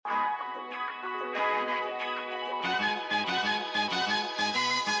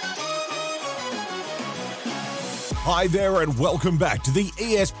Hi there and welcome back to the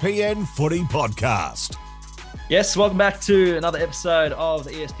ESPN Footy Podcast. Yes, welcome back to another episode of the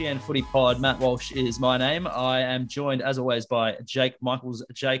ESPN Footy Pod. Matt Walsh is my name. I am joined, as always, by Jake Michaels.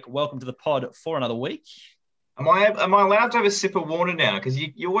 Jake, welcome to the pod for another week. Am I allowed to have a sip of water now? Because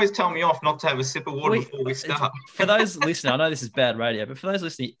you always tell me off not to have a sip of water before we start. For those listening, I know this is bad radio, but for those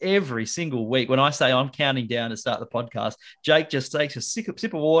listening every single week, when I say I'm counting down to start the podcast, Jake just takes a sip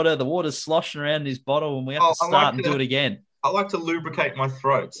of water, the water's sloshing around in his bottle, and we have to start and do it again. I like to lubricate my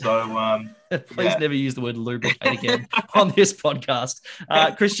throat, so... Please never use the word lubricate again on this podcast.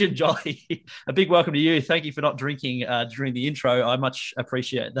 Christian Jolly, a big welcome to you. Thank you for not drinking during the intro. I much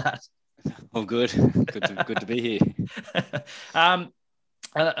appreciate that. Oh, good. Good to be here.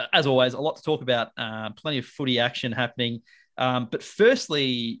 As always, a lot to talk about. Plenty of footy action happening. But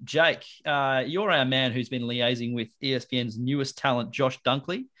firstly, Jake, you're our man who's been liaising with ESPN's newest talent, Josh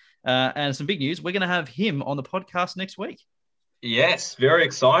Dunkley. And some big news, we're going to have him on the podcast next week. Yes, very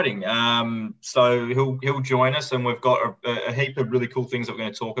exciting. So he'll join us, and we've got a heap of really cool things that we're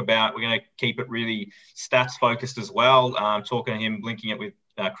going to talk about. We're going to keep it really stats focused as well. Talking to him, linking it with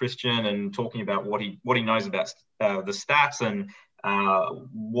Christian, and talking about what he knows about the stats and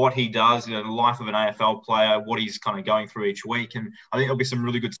what he does, the life of an AFL player, what he's kind of going through each week. And I think there'll be some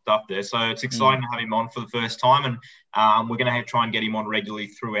really good stuff there. So it's exciting to have him on for the first time, and we're going to try and get him on regularly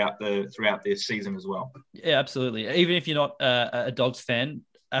throughout this season as well. Yeah, absolutely. Even if you're not a Dogs fan,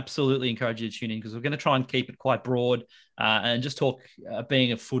 absolutely encourage you to tune in, because we're going to try and keep it quite broad and just talk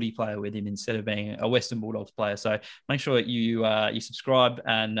being a footy player with him instead of being a Western Bulldogs player. So make sure that you subscribe,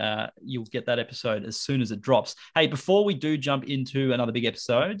 and you'll get that episode as soon as it drops. Hey, before we do jump into another big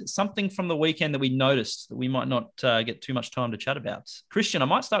episode, something from the weekend that we noticed that we might not get too much time to chat about. Christian, I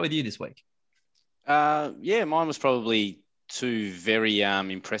might start with you this week. Mine was probably two very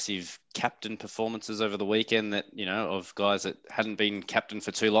impressive captain performances over the weekend of guys that hadn't been captain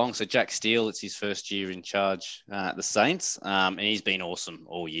for too long. So Jack Steele, it's his first year in charge at the Saints, and he's been awesome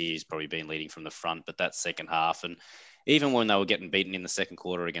all year. He's probably been leading from the front, but that second half, and even when they were getting beaten in the second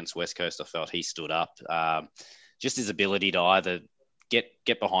quarter against West Coast, I felt he stood up. Just his ability to either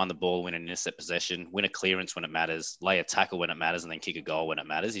get behind the ball, win an intercept possession, win a clearance when it matters, lay a tackle when it matters, and then kick a goal when it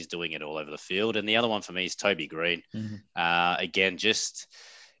matters. He's doing it all over the field. And the other one for me is Toby Green. Again, it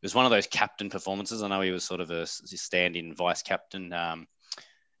was one of those captain performances. I know he was sort of a stand-in vice captain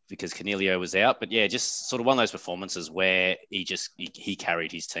because Cornelio was out. But yeah, just sort of one of those performances where he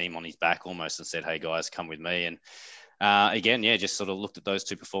carried his team on his back almost and said, hey guys, come with me. And just sort of looked at those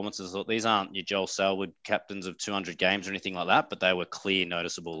two performances. Thought these aren't your Joel Selwood captains of 200 games or anything like that, but they were clear,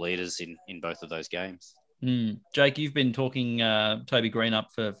 noticeable leaders in both of those games. Jake, you've been talking Toby Green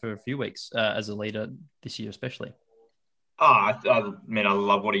up for a few weeks as a leader this year, especially. I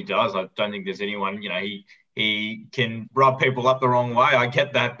love what he does. I don't think there's anyone, he can rub people up the wrong way. I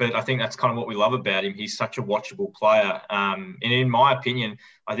get that, but I think that's kind of what we love about him. He's such a watchable player. And in my opinion,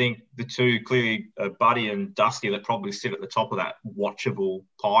 I think the two clearly, Buddy and Dusty, that probably sit at the top of that watchable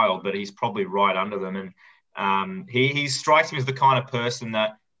pile, but he's probably right under them. And he strikes me as the kind of person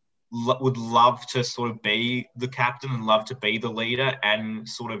that would love to sort of be the captain and love to be the leader, and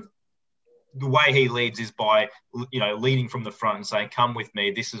sort of the way he leads is by, leading from the front and saying, come with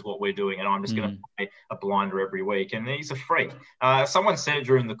me, this is what we're doing, and I'm just going to play a blinder every week. And he's a freak. Someone said it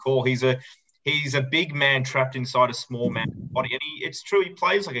during the call, he's a big man trapped inside a small man's body. And it's true, he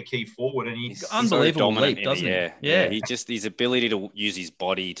plays like a key forward. And he's unbelievable so leap, doesn't he? Yeah. His ability to use his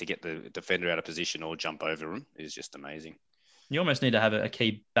body to get the defender out of position or jump over him is just amazing. You almost need to have a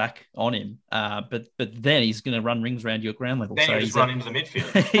key back on him, but then he's going to run rings around your ground level. Then so he's run into the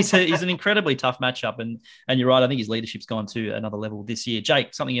midfield. he's an incredibly tough matchup, and you're right. I think his leadership's gone to another level this year.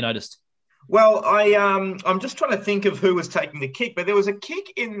 Jake, something you noticed? Well, I'm just trying to think of who was taking the kick, but there was a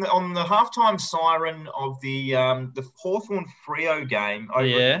kick on the halftime siren of the Hawthorn-Freo game.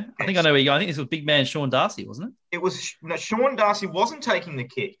 I think I know where you go. I think this was big man Sean Darcy, wasn't it? It was Sean Darcy wasn't taking the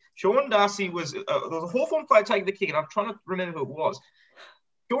kick. Sean Darcy was there was a Hawthorn player taking the kick, and I'm trying to remember who it was.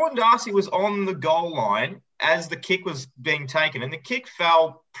 Sean Darcy was on the goal line as the kick was being taken, and the kick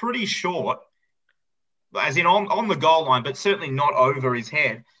fell pretty short, as in on the goal line, but certainly not over his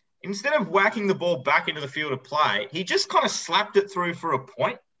head. Instead of whacking the ball back into the field of play, he just kind of slapped it through for a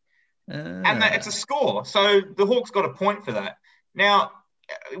point. And it's a score. So the Hawks got a point for that. Now,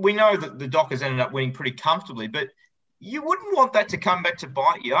 we know that the Dockers ended up winning pretty comfortably, but you wouldn't want that to come back to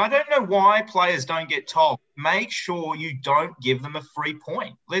bite you. I don't know why players don't get told, make sure you don't give them a free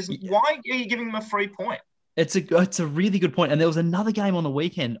point. Why are you giving them a free point? It's a really good point. And there was another game on the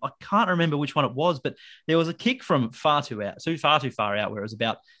weekend. I can't remember which one it was, but there was a kick from far too far out, where it was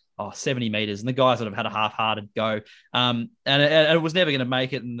about 70 meters, and the guy sort of had a half-hearted go, and it was never going to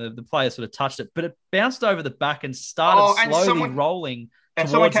make it, and the player sort of touched it, but it bounced over the back and started slowly rolling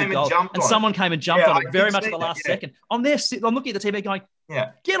towards the goal, and someone came and jumped on it very much at the last second. I'm looking at the TV going,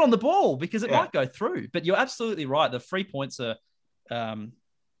 get on the ball, because it might go through. But you're absolutely right. The 3 points are, I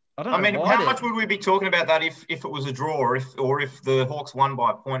mean, how much would we be talking about that if it was a draw, or if the Hawks won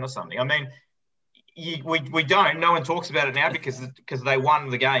by a point or something? I mean, we don't. No one talks about it now because they won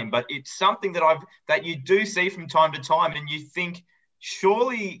the game. But it's something that you do see from time to time, and you think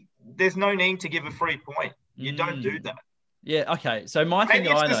surely there's no need to give a free point. You don't do that. Yeah. Okay. So my maybe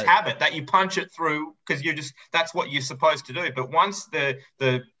thing, it's this habit that you punch it through because that's what you're supposed to do. But once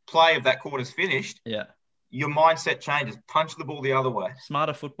the play of that quarter's finished, your mindset changes. Punch the ball the other way.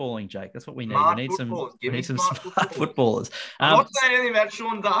 Smarter footballing, Jake. That's what we need. We need some smart footballers. I'm not saying anything about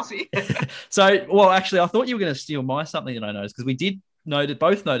Sean Darcy. Actually, I thought you were going to steal something that I noticed, because we did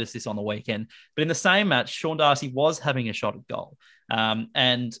both notice this on the weekend. But in the same match, Sean Darcy was having a shot at goal,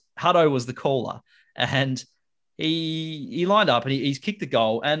 and Hutto was the caller, and he lined up and he's kicked the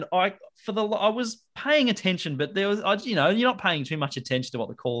goal. And I was paying attention, but there was, you're not paying too much attention to what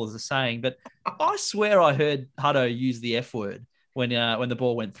the callers are saying. But I swear I heard Hutto use the F word when the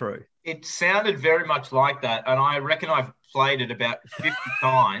ball went through. It sounded very much like that, and I reckon I've played it about 50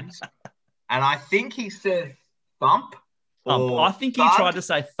 times. And I think he said thump. I think he tried to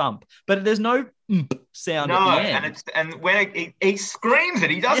say thump, but there's no sound at the end. And when he screams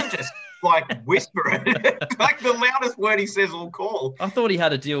it, he doesn't just whisper it. Like the loudest word he says will call. I thought he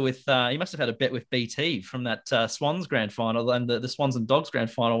had a deal with, he must have had a bet with BT from that Swans grand final and the Swans and Dogs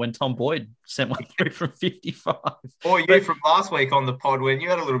grand final when Tom Boyd sent one through from 55. Or from last week on the pod when you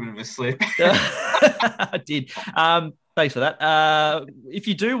had a little bit of a slip. I did. Thanks for that. If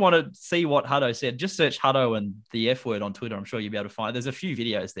you do want to see what Hutto said, just search Hutto and the F word on Twitter. I'm sure you'll be able to find it. There's a few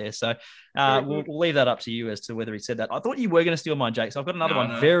videos there. So we'll leave that up to you as to whether he said that. I thought you were going to steal mine, Jake. So I've got another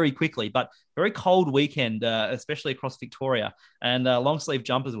one very quickly, but very cold weekend, especially across Victoria. And long sleeve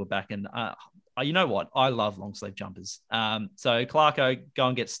jumpers were back. And you know what? I love long sleeve jumpers. So Clarko, go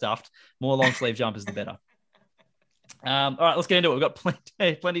and get stuffed. More long sleeve jumpers, the better. All right, let's get into it. We've got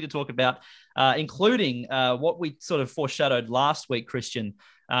plenty to talk about, including what we sort of foreshadowed last week, Christian.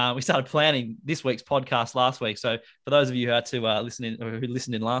 We started planning this week's podcast last week. So for those of you who had to listen in, or who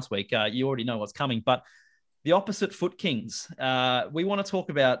listened in last week, you already know what's coming. But the opposite foot kings, we want to talk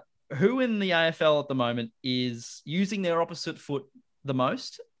about who in the AFL at the moment is using their opposite foot the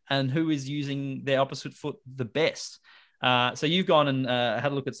most and who is using their opposite foot the best. So you've gone and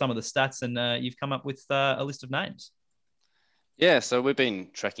had a look at some of the stats, and you've come up with a list of names. Yeah, so we've been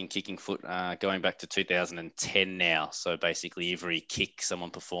tracking kicking foot going back to 2010 now. So basically every kick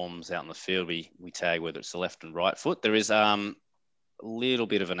someone performs out in the field, we tag whether it's the left and right foot. There is a little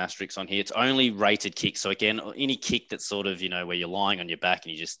bit of an asterisk on here. It's only rated kicks. So again, any kick that's sort of, where you're lying on your back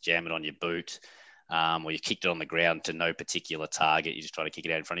and you just jam it on your boot, or you kicked it on the ground to no particular target, you just try to kick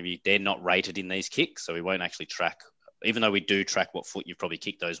it out in front of you, they're not rated in these kicks. So we won't actually track, even though we do track what foot you've probably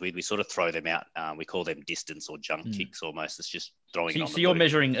kicked those with, we sort of throw them out. We call them distance or junk kicks almost. It's just throwing it on the boot. So you're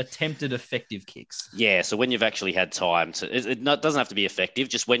measuring attempted effective kicks. Yeah, so when you've actually had time to, it doesn't have to be effective,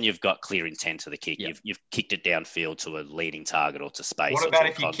 just when you've got clear intent to the kick, you've kicked it downfield to a leading target or to space. What about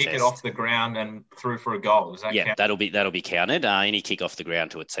if you kick it off the ground and through for a goal? Does that count? that'll be counted. Any kick off the ground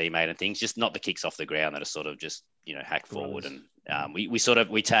to a teammate and things, just not the kicks off the ground that are sort of just, hack forward. And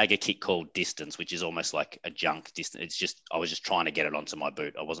we tag a kick called distance, which is almost like a junk distance. It's just, I was just trying to get it onto my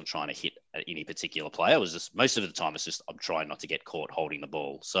boot. I wasn't trying to hit any particular player. It was just, most of the time it's just, I'm trying not to get caught holding the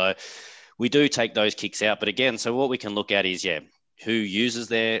ball. So we do take those kicks out. But again, so what we can look at is, who uses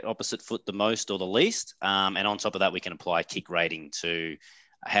their opposite foot the most or the least. And on top of that, we can apply kick rating to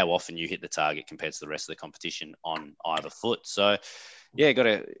how often you hit the target compared to the rest of the competition on either foot. So got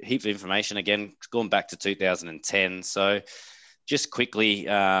a heap of information. Again, going back to 2010. So just quickly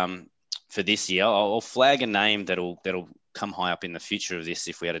for this year, I'll flag a name that'll come high up in the future of this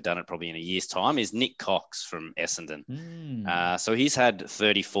if we had done it probably in a year's time, is Nick Cox from Essendon. So he's had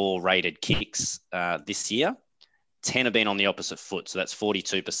 34 rated kicks this year. 10 have been on the opposite foot, so that's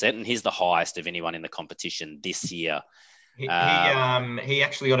 42%, and he's the highest of anyone in the competition this year. He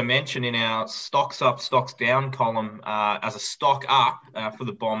actually got a mention in our stocks up, stocks down column as a stock up for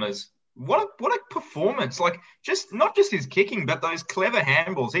the Bombers. What a performance! Like, just not just his kicking, but those clever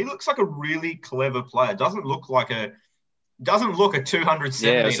handballs. He looks like a really clever player. Doesn't look a 200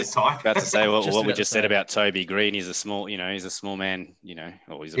 centimeter type. About to say what we just said about Toby Green. He's a small, he's a small man,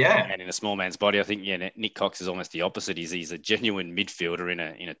 or he's a man in a small man's body. I think Nick Cox is almost the opposite. He's a genuine midfielder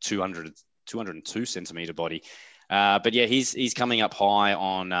in a 202 centimeter body. But yeah, he's coming up high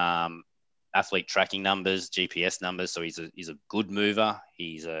on athlete tracking numbers, GPS numbers. So he's a good mover.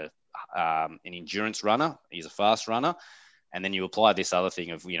 He's an endurance runner. He's a fast runner. And then you apply this other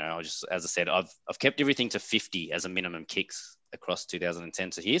thing of, as I said, I've kept everything to 50 as a minimum kicks across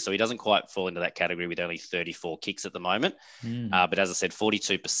 2010 to here. So he doesn't quite fall into that category with only 34 kicks at the moment. But as I said,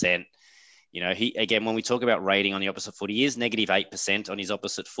 42%. He, again, when we talk about rating on the opposite foot, he is negative 8% on his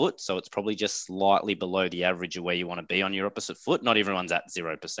opposite foot. So it's probably just slightly below the average of where you want to be on your opposite foot. Not everyone's at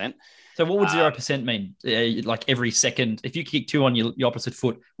 0%. So what would 0% mean? Like every second, if you kick two on your opposite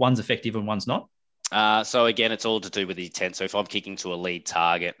foot, one's effective and one's not? So again, it's all to do with the intent. So if I'm kicking to a lead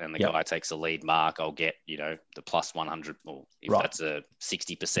target and the guy takes a lead mark, I'll get, the plus 100, or if that's a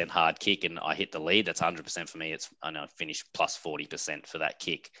 60% hard kick and I hit the lead, that's 100% for me. I finish plus 40% for that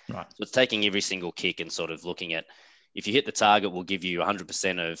kick. Right. So it's taking every single kick and sort of looking at, if you hit the target, we'll give you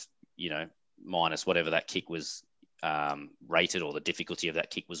 100% of, minus whatever that kick was rated, or the difficulty of that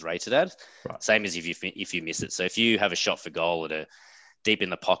kick was rated at. Right. Same as if you miss it. So if you have a shot for goal at a deep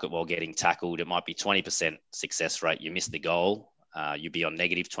in the pocket while getting tackled, it might be 20% success rate. You miss the goal, you'd be on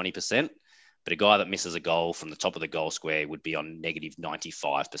negative 20%. But a guy that misses a goal from the top of the goal square would be on negative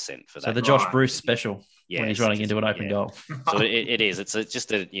 95% for that. So the Josh Bruce special when he's running into an open goal. So it is. It's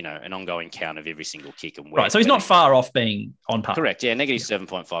just an ongoing count of every single kick. And right. So he's not far off being on par. Correct. Yeah, negative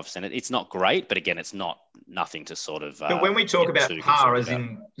 7.5%. It's not great, but again, it's not nothing to sort of. But when we talk about par as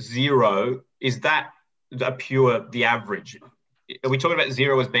in zero, is that the average? Are we talking about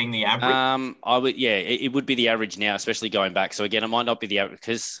zero as being the average? It would be the average now, especially going back. So again, it might not be the average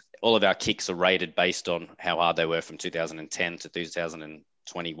because all of our kicks are rated based on how hard they were from 2010 to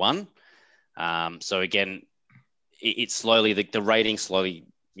 2021. So again, it's slowly, the rating slowly,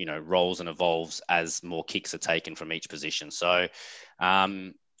 rolls and evolves as more kicks are taken from each position. So,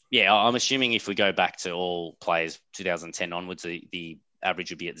 I'm assuming if we go back to all players 2010 onwards, the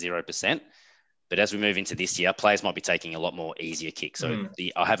average would be at 0%. But as we move into this year, players might be taking a lot more easier kicks. So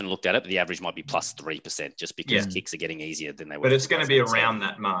I haven't looked at it, but the average might be plus 3% just because kicks are getting easier than they were. But it's going to be around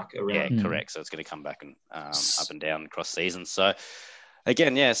that mark. Correct. So it's going to come back and up and down across seasons. So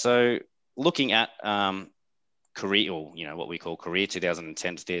again, so looking at career, or what we call career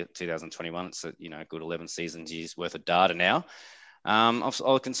 2010 to 2021, it's a good 11 seasons years worth of data now.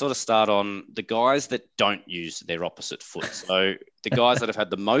 I can sort of start on the guys that don't use their opposite foot. So the guys that have had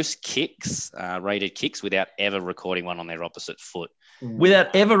the most kicks, rated kicks, without ever recording one on their opposite foot.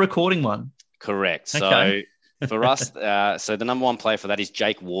 Without ever recording one? Correct. Okay. So for us, so the number one player for that is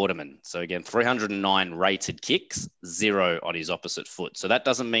Jake Waterman. So again, 309 rated kicks, 0 on his opposite foot. So that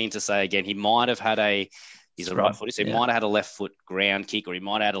doesn't mean to say, again, he might have had he's a right footer, so he might have had a left foot ground kick, or he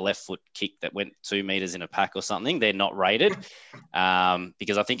might have had a left foot kick that went 2 meters in a pack or something. They're not rated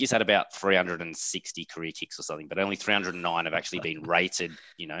because I think he's had about 360 career kicks or something, but only 309 have actually been rated,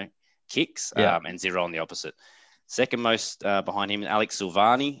 kicks and 0 on the opposite. Second most behind him, Alex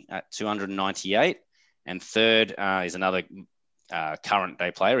Silvani at 298. And third is another current day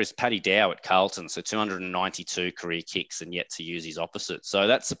player is Paddy Dow at Carlton. So 292 career kicks and yet to use his opposite. So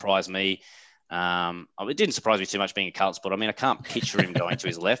that surprised me. It didn't surprise me too much being a Carlton spot. I mean, I can't picture him going to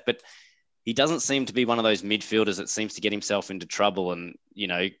his left, but he doesn't seem to be one of those midfielders that seems to get himself into trouble and,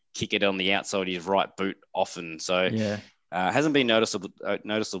 kick it on the outside of his right boot often. So hasn't been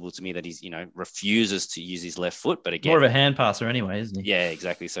noticeable to me that he's, refuses to use his left foot. But again, more of a hand passer anyway, isn't he? Yeah,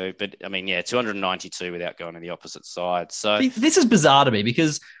 exactly. So, but I mean, 292 without going to the opposite side. So this is bizarre to me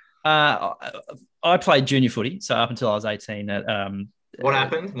because I played junior footy. So up until I was 18 at, what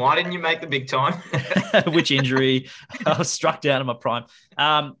happened? Why didn't you make the big time? Which injury? I was struck down in my prime.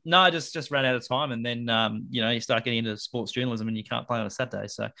 No, I just ran out of time. And then, you start getting into sports journalism and you can't play on a Saturday.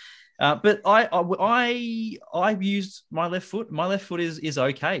 So, but I used my left foot. My left foot is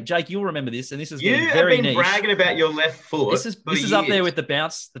okay. Jake, you'll remember this. And this is very niche. You've been bragging about your left foot. This is up there with the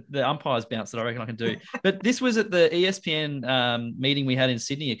bounce, the umpire's bounce that I reckon I can do. But this was at the ESPN meeting we had in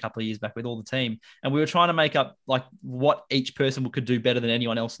Sydney a couple of years back with all the team. And we were trying to make up like what each person could do better than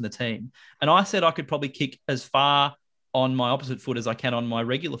anyone else in the team. And I said I could probably kick as far on my opposite foot as I can on my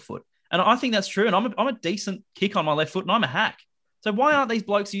regular foot. And I think that's true. And I'm a decent kick on my left foot and I'm a hack. So why aren't these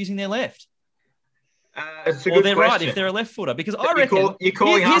blokes using their left? Or they're question. right if they're a left footer, because I reckon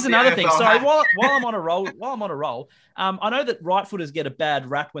here's another thing. So while I'm on a roll, I know that right footers get a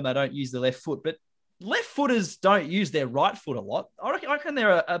bad rap when they don't use their left foot, but left footers don't use their right foot a lot. I reckon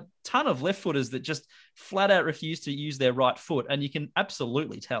there are a ton of left footers that just flat out refuse to use their right foot, and you can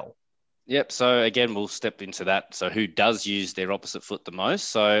absolutely tell. Yep. So again, we'll step into that. So who does use their opposite foot the most?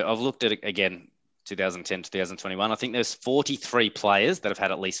 So I've looked at it again. 2010, 2021. I think there's 43 players that have had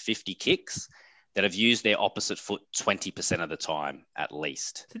at least 50 kicks. that have used their opposite foot 20% of the time at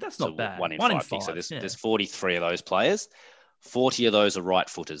least. See, that's not bad. 1 in 5 kicks. So there's 43 of those players. 40 of those are right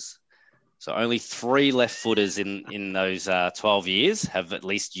footers. So only 3 left footers in those 12 years have at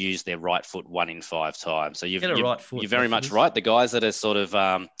least used their right foot 1 in 5 times. So you're very much right. The guys that are sort of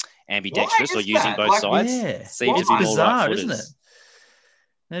ambidextrous or using both sides seem to be bizarre, more right footers. Isn't it?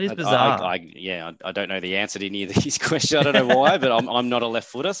 That is bizarre. I don't know the answer to any of these questions. I don't know why, but I'm not a left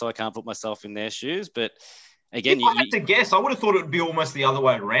footer, so I can't put myself in their shoes. But again, if I had to guess, I would have thought it would be almost the other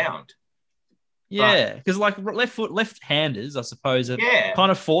way around. Yeah, because like left-handers, I suppose, are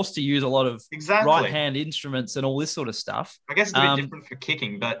kind of forced to use a lot of right-hand instruments and all this sort of stuff. I guess it's a bit different for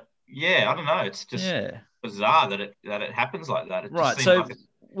kicking, but yeah, I don't know. It's just bizarre that it happens like that. It right. So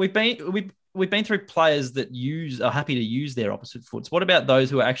we've been through players that are happy to use their opposite foots. What about those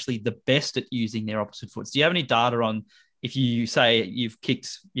who are actually the best at using their opposite foots? Do you have any data on if you say you've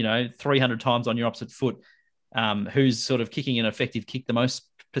kicked 300 times on your opposite foot, who's sort of kicking an effective kick the most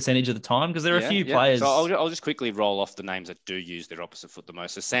percentage of the time? Because there are a few players. So I'll just quickly roll off the names that do use their opposite foot the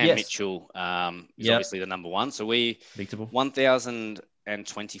most. So Sam Mitchell is obviously the number one. So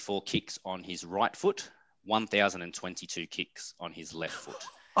 1,024 kicks on his right foot, 1,022 kicks on his left foot.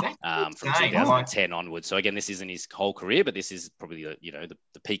 From 2010 onwards. So again, this isn't his whole career, but this is probably the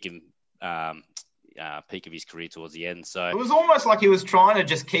peak of his career towards the end. So it was almost like he was trying to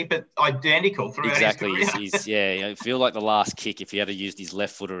just keep it identical throughout his career. I feel like the last kick, if he had used his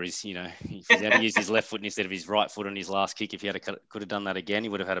left foot or if he had used his left foot instead of his right foot on his last kick, if he could have done that again, he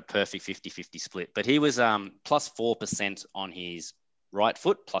would have had a perfect 50-50 split. But he was plus 4% on his right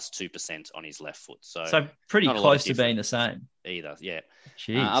foot, plus 2% on his left foot. So pretty close to being the same. Either, yeah.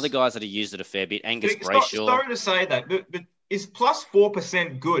 Other guys that have used it a fair bit, Angus Brayshaw. Sorry to say that, but is plus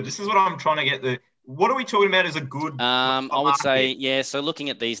 4% good? This is what I'm trying to get. What are we talking about as a good? I would say, so looking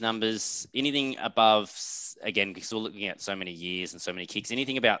at these numbers, anything above, again, because we're looking at so many years and so many kicks,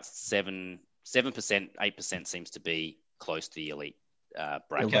 anything about 7%, 8% seems to be close to the elite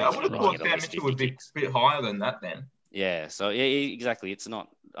bracket. Okay, I would have thought Sam Mitchell would be a bit higher than that then. Yeah, so exactly. It's not.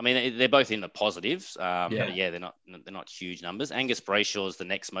 I mean, they're both in the positives. But they're not huge numbers. Angus Brayshaw is the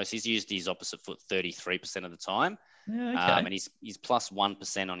next most. He's used his opposite foot 33% of the time. Yeah, okay. And he's plus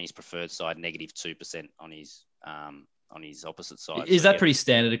 1% on his preferred side, negative 2% on his opposite side. Is that pretty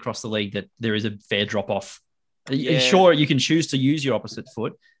standard across the league that there is a fair drop off? Sure, you can choose to use your opposite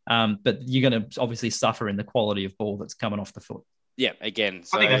foot, but you're going to obviously suffer in the quality of ball that's coming off the foot. Yeah, again.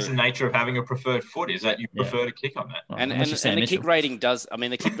 I think that's the nature of having a preferred foot, is that you prefer to kick on that. And the kick rating does,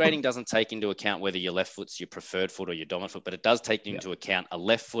 the kick rating doesn't take into account whether your left foot's your preferred foot or your dominant foot, but it does take into account a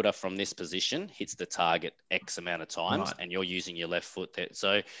left footer from this position hits the target X amount of times, and you're using your left foot there.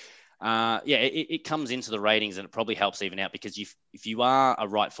 So, it comes into the ratings, and it probably helps even out, because if you are a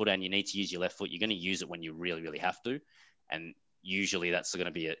right footer and you need to use your left foot, you're going to use it when you really, really have to. And usually that's going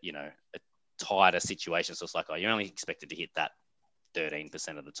to be a tighter situation. So it's like, you're only expected to hit that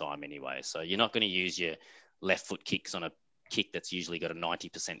 13% of the time anyway. So you're not going to use your left foot kicks on a kick that's usually got a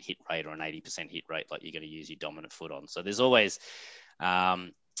 90% hit rate or an 80% hit rate like you're going to use your dominant foot on. So there's always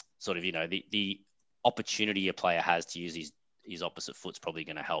the opportunity a player has to use his opposite foot's probably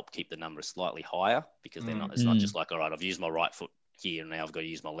going to help keep the numbers slightly higher, because it's not just like, all right, I've used my right foot here and now I've got to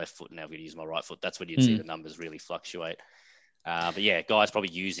use my left foot and now I've got to use my right foot. That's when you'd see the numbers really fluctuate. But guys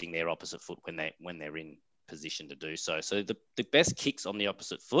probably using their opposite foot when they're in position to do so. So the best kicks on the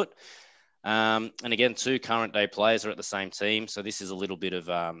opposite foot, and again, 2 current day players are at the same team, so this is a little bit of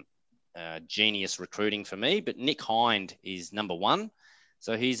genius recruiting for me, but Nick Hind is number 1,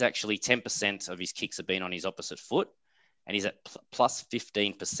 so he's actually 10% of his kicks have been on his opposite foot, and he's at plus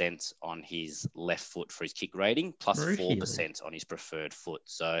 15% on his left foot for his kick rating, plus 4% on his preferred foot.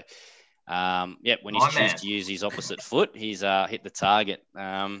 So when he's choosing to use his opposite foot, he's hit the target.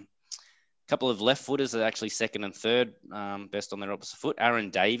 Couple of left footers are actually second and third best on their opposite foot.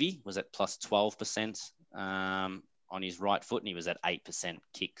 Aaron Davey was at plus 12% on his right foot, and he was at 8%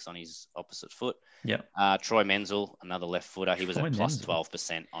 kicks on his opposite foot. Yeah. Troy Menzel, another left footer, he was at plus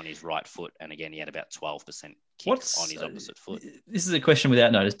 12% on his right foot, and again he had about 12% kicks on his opposite foot. This is a question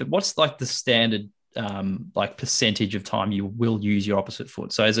without notice, but what's like the standard percentage of time you will use your opposite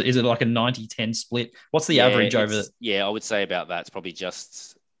foot? So is it like a 90-10 split? What's the average over? I would say about that. It's probably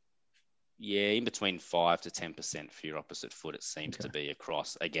just. In between 5 to 10% for your opposite foot, it seems to be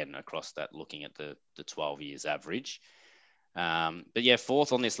across that, looking at the 12 years average. But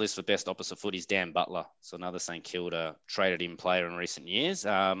fourth on this list for best opposite foot is Dan Butler. So another St Kilda traded in player in recent years,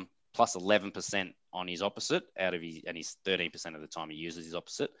 plus 11% on his opposite and he's 13% of the time he uses his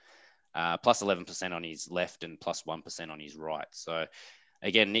opposite, plus 11% on his left and plus 1% on his right. So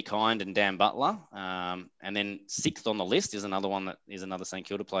again, Nick Hind and Dan Butler. And then 6th on the list is another one that is another St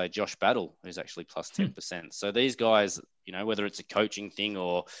Kilda player, Josh Battle, who's actually plus 10%. So these guys, whether it's a coaching thing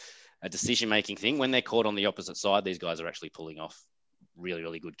or a decision-making thing, when they're caught on the opposite side, these guys are actually pulling off really,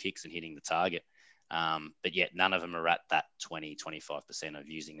 really good kicks and hitting the target. But yet none of them are at that 20-25% of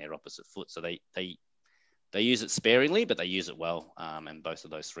using their opposite foot. So they use it sparingly, but they use it well. And both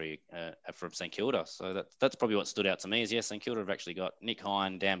of those three are from St Kilda. So that's probably what stood out to me is, St Kilda have actually got Nick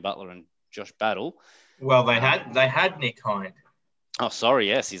Hind, Dan Butler and Josh Battle. Well, they had Nick Hind. Oh, sorry.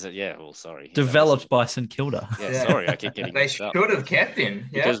 Yes, he's sorry. Developed by St Kilda. Yeah, sorry. I keep getting They mixed up. should have kept him.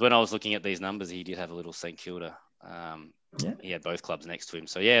 Yeah. Because when I was looking at these numbers, he did have a little St Kilda. He had both clubs next to him.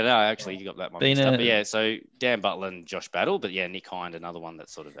 So, you got that one mixed up. But, so Dan Butler and Josh Battle. But, Nick Hind, another one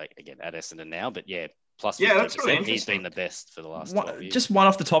that's sort of, again, at Essendon now. But, plus 50%, that's really he's been the best for the last 12 years. Just one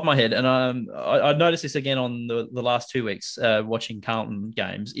off the top of my head, and I noticed this again on the last 2 weeks watching Carlton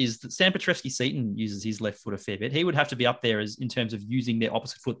games, is that Sam Petreski-Seaton uses his left foot a fair bit. He would have to be up there in terms of using their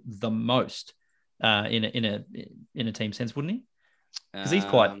opposite foot the most in a team sense, wouldn't he? Because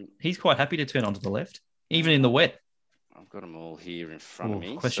he's quite happy to turn onto the left, even in the wet. I've got them all here in front of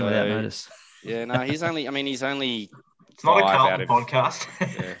me. Question without notice. Yeah, no, he's only. It's not a Carlton podcast.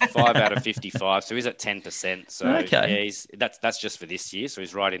 5 out of 55, so he's at 10%. So okay. That's just for this year, so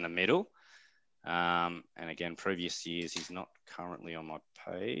he's right in the middle. And again, previous years, he's not currently on my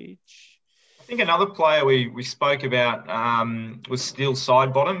page. I think another player we spoke about was Steele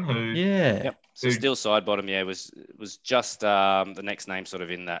Sidebottom, So Steele Sidebottom, was just the next name sort of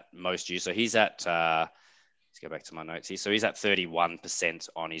in that most used. So he's at. Let's go back to my notes here. So he's at 31%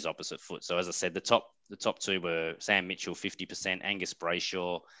 on his opposite foot. So as I said, the top two were Sam Mitchell, 50%, Angus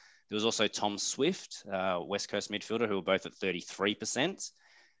Brayshaw. There was also Tom Swift, West Coast midfielder, who were both at 33%.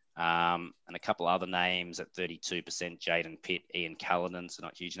 And a couple other names at 32%, Jaden Pitt, Ian Callanan, so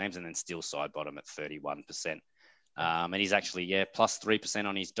not huge names, and then Steele Sidebottom at 31%. And he's actually, plus 3%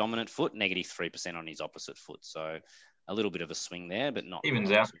 on his dominant foot, negative 3% on his opposite foot. So a little bit of a swing there, but not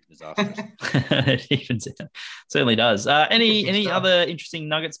evens out. Disastrous. It evens out. Certainly does. Any other interesting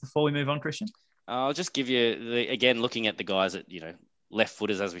nuggets before we move on, Christian? I'll just give you again, looking at the guys that left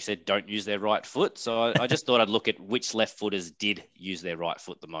footers, as we said, don't use their right foot. So I just thought I'd look at which left footers did use their right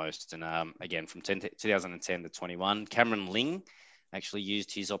foot the most. And again, from 2010 to 21, Cameron Ling actually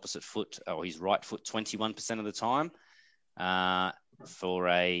used his opposite foot or his right foot 21% of the time. For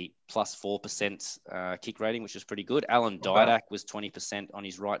a plus 4% kick rating, which is pretty good. Alan Didak was 20% on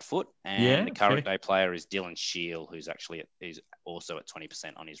his right foot, and the current day player is Dylan Shield, who's also at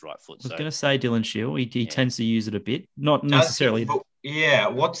 20% on his right foot. I was going to say Dylan Shield. He tends to use it a bit, not necessarily.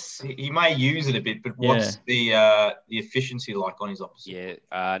 He may use it a bit, but what's the efficiency like on his opposite?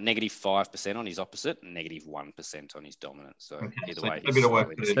 Negative 5% on his opposite, and negative 1% on his dominant. So either way, a bit of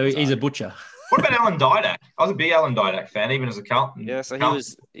work. So he's a butcher. What about Alan Didak? I was a big Alan Didak fan, even as a Carlton. Yeah, so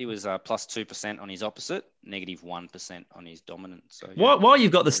he was plus 2% on his opposite, negative 1% on his dominant. So while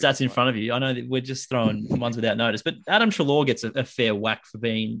you've got the stats in front of you, I know that we're just throwing ones without notice, but Adam Treloar gets a fair whack for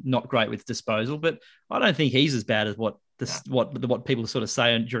being not great with disposal, but I don't think he's as bad as what people sort of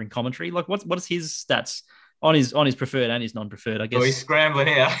say during commentary. Like what's his stats on his preferred and his non-preferred, I guess. Oh, he's scrambling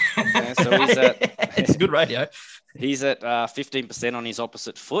here. So he's at it's good radio. He's at 15% on his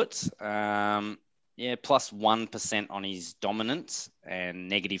opposite foot. Plus 1% on his dominant and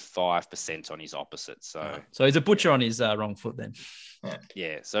negative 5% on his opposite. So he's a butcher on his wrong foot then.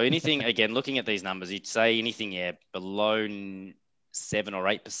 Yeah. So anything, again, looking at these numbers, you'd say anything, below 7 or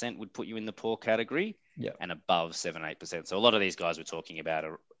 8% would put you in the poor category. Yeah. And above 7-8%. So a lot of these guys we're talking about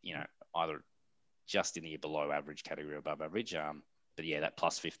are, either just in the below average category or above average. But that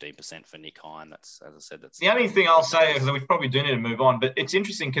plus 15% for Nick Hind. That's, as I said, that's the only thing I'll say is that we probably do need to move on. But it's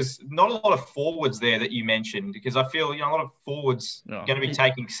interesting because not a lot of forwards there that you mentioned, because I feel a lot of forwards are going to be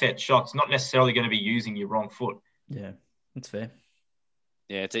taking set shots, not necessarily going to be using your wrong foot. Yeah, that's fair.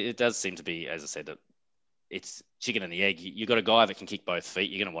 Yeah, it does seem to be, as I said, that it's chicken and the egg. You got a guy that can kick both feet.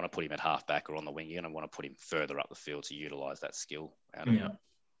 You're going to want to put him at halfback or on the wing. You're going to want to put him further up the field to utilise that skill out of him.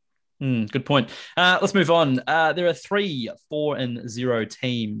 Good point. Let's move on. There are 3 4-0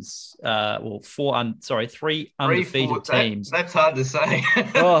 teams. 3 undefeated teams. That's hard to say.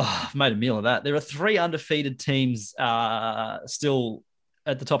 I've made a meal of that. There are 3 undefeated teams still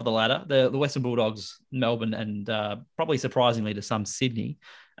at the top of the ladder. The Western Bulldogs, Melbourne, and probably surprisingly to some, Sydney.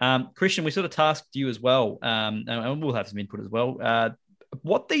 Christian, we sort of tasked you as well, and we'll have some input as well,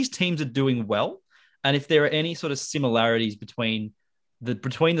 what these teams are doing well, and if there are any sort of similarities between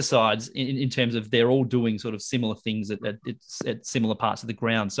the sides in terms of they're all doing sort of similar things at similar parts of the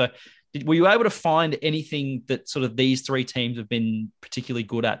ground. So Were you able to find anything that sort of these three teams have been particularly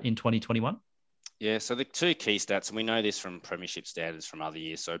good at in 2021? Yeah, so the two key stats, and we know this from premiership standards from other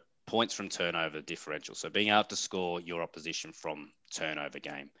years, so points from turnover differential. So being able to score your opposition from turnover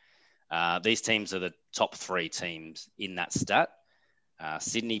game. These teams are the top three teams in that stat.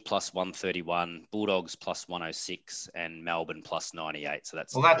 Sydney plus 131, Bulldogs plus 106, and Melbourne plus 98. So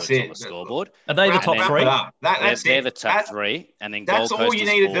that's points on the scoreboard. Are they the top three? They're the top three. And then Gold Coast all you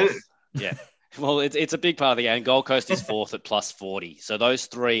need to do. Yeah. Well, it's a big part of the game. Gold Coast is fourth at plus 40. So those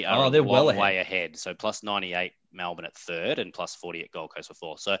three are they're well way way ahead. So plus 98, Melbourne at third, and plus 40 at Gold Coast for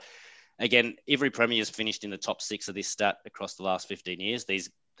fourth. So again, every Premier's finished in the top six of this stat across the last 15 years. These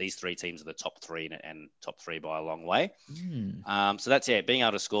three teams are the top three and top three by a long way. So that's, being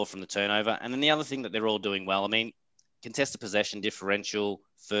able to score from the turnover. And then the other thing that they're all doing well, I mean, contested possession differential,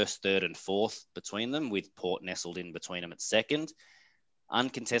 first, third, and fourth between them, with Port nestled in between them at second.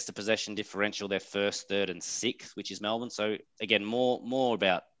 Uncontested possession differential, they're first, third, and sixth, which is Melbourne. So again, more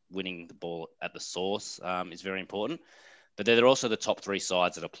about winning the ball at the source is very important. But they're also the top three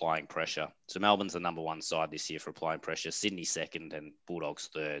sides at applying pressure. So Melbourne's the number one side this year for applying pressure, Sydney second, and Bulldogs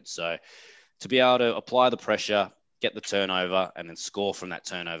third. So to be able to apply the pressure, get the turnover, and then score from that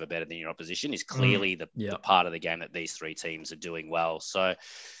turnover better than your opposition is clearly the part of the game that these three teams are doing well. So,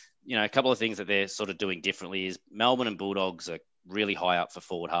 a couple of things that they're sort of doing differently is Melbourne and Bulldogs are really high up for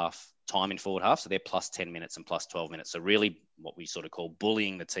forward half time in forward half. So they're plus 10 minutes and plus 12 minutes. So really what we sort of call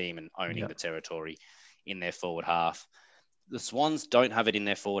bullying the team and owning the territory in their forward half. The Swans don't have it in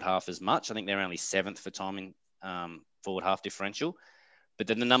their forward half as much. I think they're only seventh for time in forward half differential. But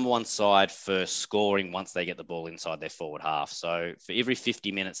then the number one side for scoring once they get the ball inside their forward half. So for every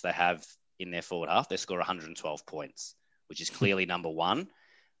 50 minutes they have in their forward half, they score 112 points, which is clearly number one.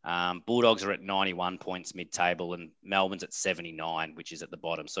 Bulldogs are at 91 points mid-table, and Melbourne's at 79, which is at the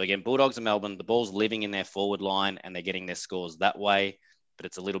bottom. So again, Bulldogs and Melbourne, the ball's living in their forward line and they're getting their scores that way, but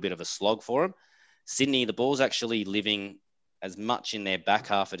it's a little bit of a slog for them. Sydney, the ball's actually living as much in their back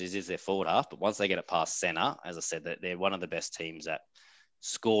half as it is their forward half, but once they get it past centre, as I said, they're one of the best teams at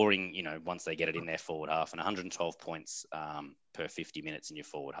scoring, once they get it in their forward half, and 112 points per 50 minutes in your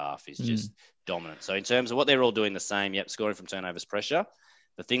forward half is just dominant. So in terms of what they're all doing the same, scoring from turnovers, pressure.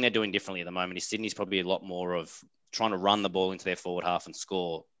 The thing they're doing differently at the moment is Sydney's probably a lot more of trying to run the ball into their forward half and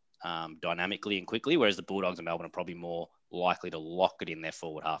score dynamically and quickly, whereas the Bulldogs and Melbourne are probably more likely to lock it in their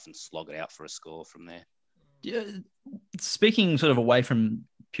forward half and slog it out for a score from there. Yeah, speaking sort of away from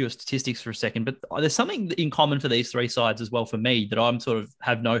pure statistics for a second, but there's something in common for these three sides as well for me that I'm sort of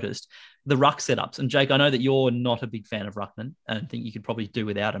have noticed. The ruck setups. And Jake, I know that you're not a big fan of ruckman and think you could probably do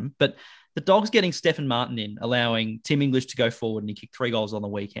without him, but the Dogs getting Stephen Martin in, allowing Tim English to go forward, and he kicked 3 goals on the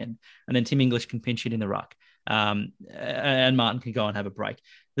weekend, and then Tim English can pinch it in the ruck. And Martin can go and have a break.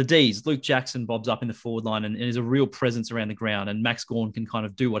 The D's, Luke Jackson bobs up in the forward line and is a real presence around the ground, and Max Gawn can kind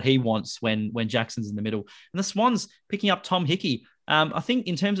of do what he wants when Jackson's in the middle. And the Swans picking up Tom Hickey. I think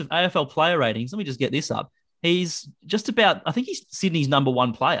in terms of AFL player ratings, let me just get this up. He's just about, I think he's Sydney's number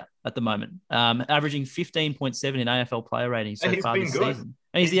one player at the moment, averaging 15.7 in AFL player ratings so far this season.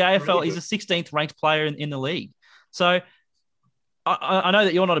 And he's the AFL, really, he's a 16th ranked player in the league. So I know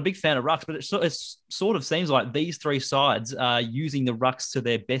that you're not a big fan of rucks, but it sort of seems like these three sides are using the rucks to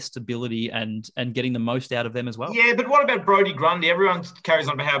their best ability and getting the most out of them as well. Yeah, but what about Brodie Grundy? Everyone carries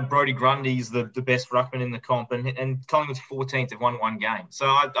on about how Brodie Grundy's the best ruckman in the comp, and Collingwood's 14th. They've won one game. So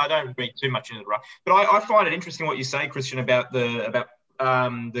I don't read too much into the ruck. But I find it interesting what you say, Christian, about the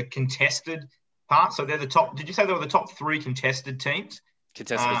contested part. So they're the top. Did you say they were the top 3 contested teams?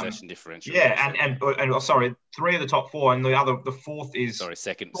 Contested possession differential. Yeah, and sorry, 3 of the top 4, and the fourth is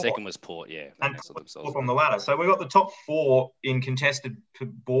second was Port, and fourth on the ladder. So we've got the top 4 in contested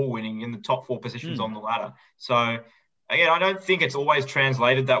ball winning in the top 4 positions on the ladder. So again, I don't think it's always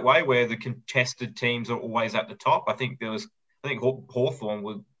translated that way, where the contested teams are always at the top. I think Hawthorn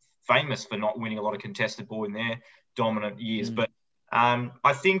was famous for not winning a lot of contested ball in their dominant years, but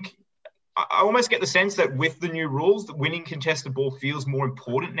I think. I almost get the sense that with the new rules, that winning contested ball feels more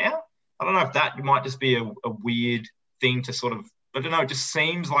important now. I don't know if that might just be a weird thing to sort of, I don't know, it just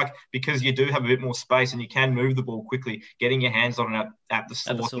seems like because you do have a bit more space and you can move the ball quickly, getting your hands on it at the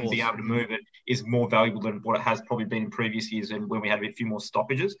source and being able to move it is more valuable than what it has probably been in previous years and when we had a few more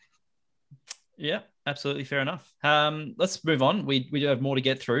stoppages. Yeah, absolutely. Fair enough. Let's move on. We do have more to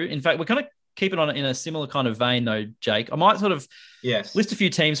get through. In fact, we're kind of keep it on in a similar kind of vein, though, Jake. I might sort of list a few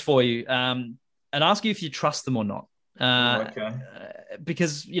teams for you and ask you if you trust them or not. Okay.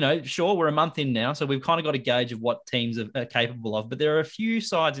 Because, sure, we're a month in now, so we've kind of got a gauge of what teams are capable of. But there are a few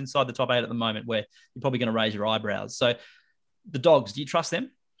sides inside the top 8 at the moment where you're probably going to raise your eyebrows. So the Dogs, do you trust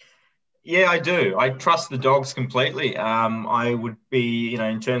them? Yeah, I do. I trust the Dogs completely. I would be,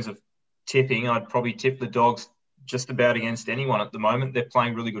 in terms of tipping, I'd probably tip the Dogs just about against anyone at the moment. They're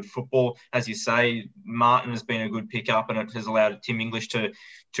playing really good football. As you say, Martin has been a good pickup, and it has allowed Tim English to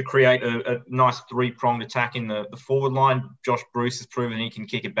create a nice three-pronged attack in the forward line. Josh Bruce has proven he can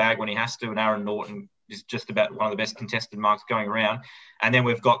kick a bag when he has to, and Aaron Norton is just about one of the best contested marks going around. And then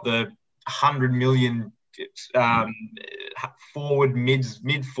we've got the 100 million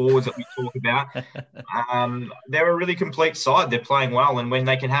mid forwards that we talk about. They're a really complete side. They're playing well, and when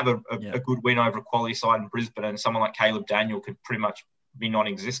they can have a good win over a quality side in Brisbane, and someone like Caleb Daniel could pretty much be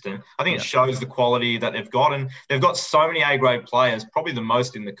non-existent, I think it shows the quality that they've got, and they've got so many A-grade players, probably the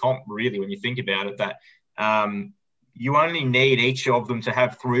most in the comp, really, when you think about it, that you only need each of them to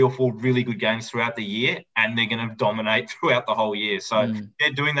have 3 or 4 really good games throughout the year, and they're going to dominate throughout the whole year. So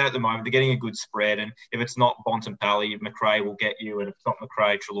they're doing that at the moment. They're getting a good spread, and if it's not Bontempelli, McRae will get you, and if it's not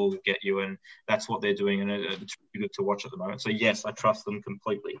McRae, Treloar will get you, and that's what they're doing, and it's really good to watch at the moment. So, yes, I trust them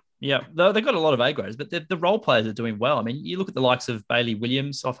completely. Yeah, they've got a lot of A-grades, but the role players are doing well. I mean, you look at the likes of Bailey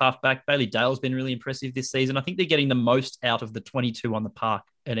Williams off halfback. Bailey Dale's been really impressive this season. I think they're getting the most out of the 22 on the park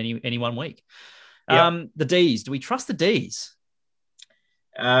at any one week. Yep. The Ds, do we trust the Ds?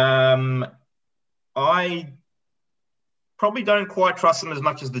 I probably don't quite trust them as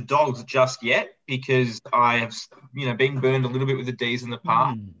much as the Dogs just yet, because I have, been burned a little bit with the Ds in the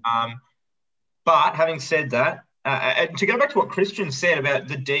past. But having said that, and to go back to what Christian said about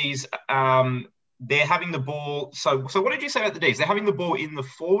the Ds, they're having the ball. So what did you say about the Ds? They're having the ball in the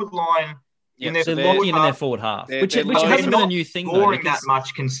forward line. Yeah, they're locking in their forward half, which hasn't been a new thing, though. Scoring that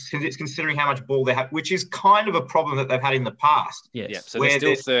much, considering how much ball they have, which is kind of a problem that they've had in the past. Yes. Yeah, so they're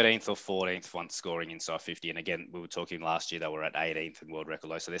still 13th or 14th once scoring inside 50. And again, we were talking last year, they were at 18th in world record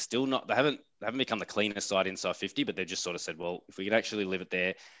low. So they're still not, they haven't become the cleanest side inside 50, but they've just sort of said, well, if we could actually live it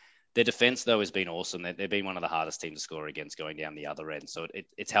there. Their defense, though, has been awesome. They've been one of the hardest teams to score against going down the other end. So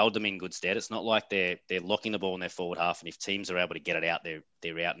it's held them in good stead. It's not like they're locking the ball in their forward half, and if teams are able to get it out,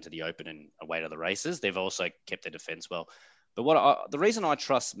 they're out into the open and away to the races. They've also kept their defense well. But the reason I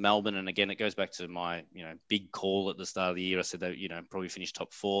trust Melbourne, and again, it goes back to my big call at the start of the year. I said that probably finish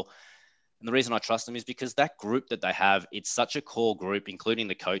top 4. And the reason I trust them is because that group that they have, it's such a core group, including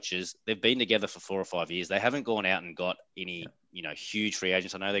the coaches. They've been together for 4 or 5 years. They haven't gone out and got any, huge free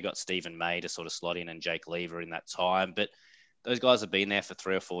agents. I know they got Stephen May to sort of slot in and Jake Lever in that time, but those guys have been there for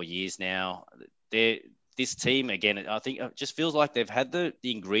 3 or 4 years now. This team, again, I think it just feels like they've had the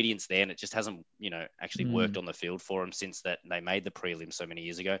ingredients there, and it just hasn't, actually worked on the field for them since that they made the prelim so many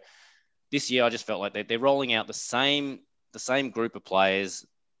years ago. This year, I just felt like they're rolling out the same group of players,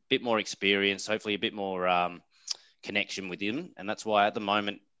 bit more experience, hopefully a bit more connection with him. And that's why at the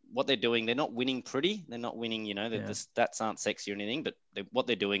moment, what they're doing, they're not winning pretty. They're not winning, the stats aren't sexy or anything, but what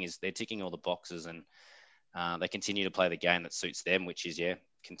they're doing is they're ticking all the boxes, and they continue to play the game that suits them, which is,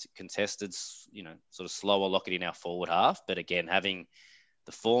 contested, sort of slower, lock it in our forward half. But again, having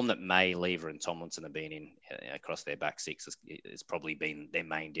the form that May, Lever and Tomlinson have been in across their back six has probably been their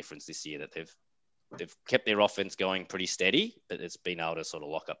main difference this year, that they've kept their offense going pretty steady, but it's been able to sort of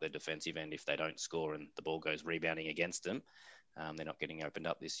lock up their defensive end if they don't score and the ball goes rebounding against them. They're not getting opened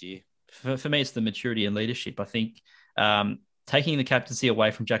up this year. For me, it's the maturity and leadership. I think taking the captaincy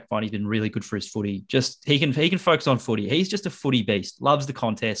away from Jack Viney's been really good for his footy. Just he can focus on footy. He's just a footy beast. Loves the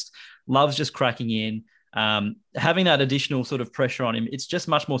contest. Loves just cracking in. Having that additional sort of pressure on him, it's just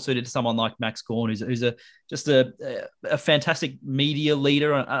much more suited to someone like Max Gawn, who's a fantastic media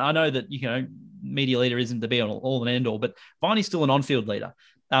leader. I know that media leader isn't the be all and end all, but Viney's still an on-field leader.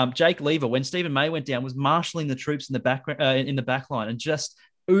 Jake Lever, when Stephen May went down, was marshalling the troops in the back line and just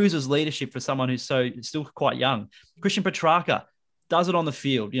oozes leadership for someone who's still quite young. Christian Petrarca does it on the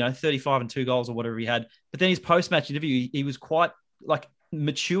field, 35 and 2 goals or whatever he had. But then his post-match interview, he was quite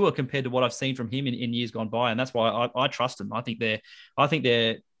mature compared to what I've seen from him in years gone by, and that's why I trust them. I think they're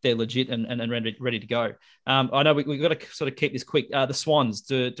legit and ready to go. I know we've got to sort of keep this quick. The Swans,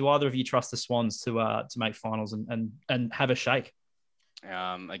 do either of you trust the Swans to make finals and have a shake?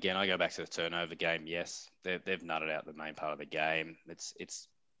 Again, I go back to the turnover game. Yes, they've nutted out the main part of the game. It's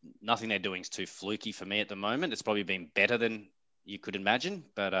nothing they're doing is too fluky for me at the moment. It's probably been better than you could imagine,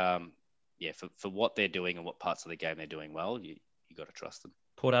 but for what they're doing and what parts of the game they're doing well, you got to trust them.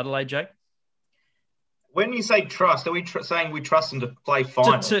 Port Adelaide, Jake? When you say trust, are we saying we trust them to play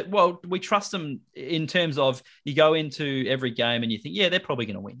finals? Well, we trust them in terms of you go into every game and you think, they're probably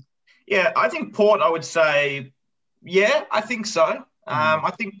going to win. Yeah, I think Port, I would say, I think so.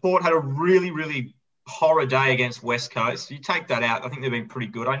 I think Port had a really, really horror day against West Coast. You take that out, I think they've been pretty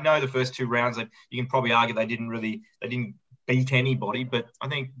good. I know the first 2 rounds, you can probably argue they didn't beat anybody, but I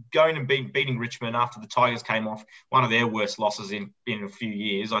think going and beating Richmond after the Tigers came off one of their worst losses in a few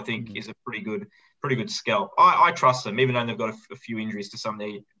years, I think is a pretty good scalp. I trust them, even though they've got a few injuries to some of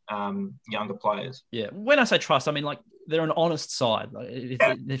the younger players. Yeah, when I say trust, I mean like they're an honest side.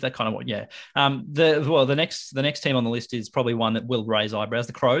 If that kind of what, yeah. The next team on the list is probably one that will raise eyebrows.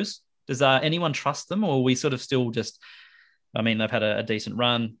 The Crows. Does anyone trust them, or are we sort of still just? I mean, they've had a decent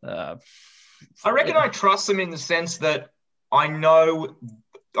run. I reckon I trust them in the sense that I kind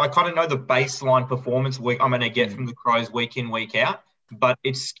of know the baseline performance I'm going to get from the Crows week in, week out, but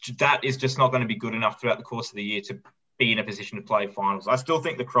that is just not going to be good enough throughout the course of the year to be in a position to play finals. I still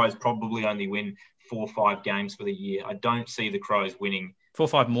think the Crows probably only win 4 or 5 games for the year. I don't see the Crows winning 4 or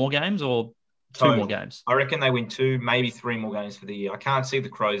 5 more games or 2 more games. I reckon they win 2, maybe 3 more games for the year. I can't see the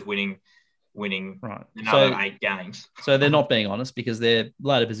Crows winning right. another 8 games. So they're not being honest because their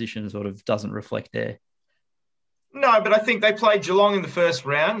ladder position sort of doesn't reflect their. No, but I think they played Geelong in the first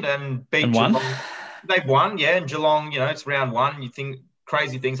round and beat Geelong. Won. They won, yeah. And Geelong, it's round 1. You think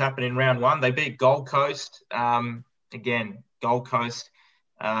crazy things happen in round 1. They beat Gold Coast. Again, Gold Coast.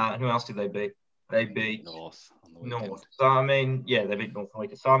 Who else did they beat? They beat North. So, I mean, yeah, they beat North on the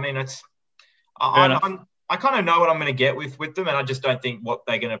weekend. So, I mean, I kind of know what I'm going to get with them, and I just don't think what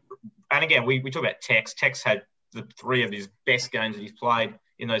they're going to – and again, we talk about Tex. Tex had the 3 of his best games that he's played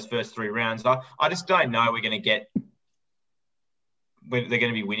in those first 3 rounds. I just don't know we're going to get – they're going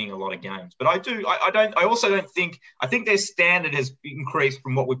to be winning a lot of games. But I also don't think – I think their standard has increased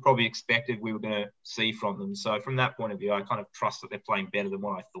from what we probably expected we were going to see from them. So from that point of view, I kind of trust that they're playing better than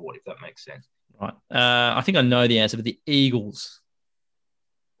what I thought, if that makes sense. Right. I think I know the answer, but the Eagles.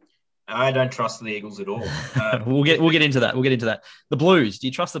 I don't trust the Eagles at all. We'll get into that. The Blues. Do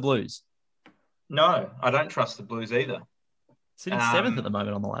you trust the Blues? No, I don't trust the Blues either. Sitting 7th at the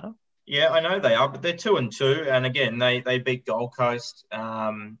moment on the ladder. Yeah, I know they are, but they're 2-2, and again, they beat Gold Coast,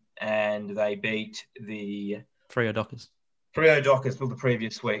 and they beat the Freo Dockers. Freo Dockers the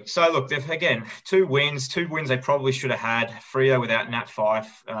previous week. So look, they've again 2 wins they probably should have had. Freo without Nat Fyfe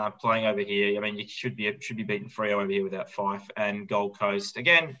playing over here. I mean, you should be beating Freo over here without Fyfe, and Gold Coast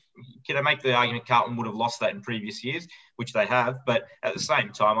again. Can I make the argument Carlton would have lost that in previous years, which they have, but at the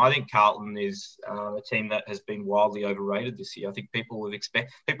same time, I think Carlton is a team that has been wildly overrated this year. I think people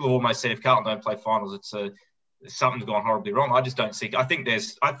have almost said if Carlton don't play finals, something's gone horribly wrong. I just don't see. I think I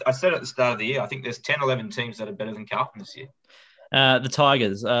said at the start of the year, I think there's 10, 11 teams that are better than Carlton this year. The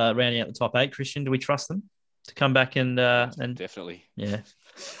Tigers rounding out the top 8. Christian, do we trust them to come back and definitely? Yeah.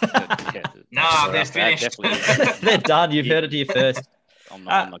 They're finished. They're done. You've heard it here first. I'm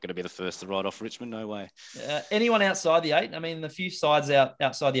not going to be the first to write off Richmond. No way. Anyone outside the 8? I mean, the few sides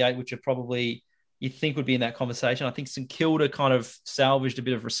outside the 8, which are probably you think would be in that conversation. I think St Kilda kind of salvaged a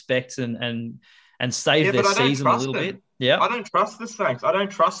bit of respect and saved their season a little bit. Yeah, I don't trust the Saints. I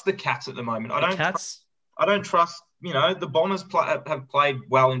don't trust the Cats at the moment. I don't trust. The Bombers have played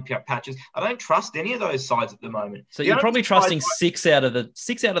well in patches. I don't trust any of those sides at the moment. So you're probably trusting 6 out of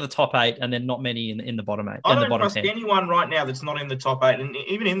the top 8, and then not many in the bottom 8. I don't trust anyone right now that's not in the top 8, and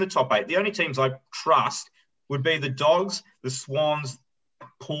even in the top 8, the only teams I trust would be the Dogs, the Swans,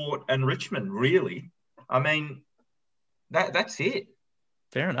 Port, and Richmond. Really, I mean, that's it.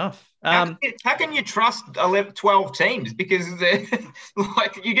 Fair enough. How can you trust 12 teams? Because they're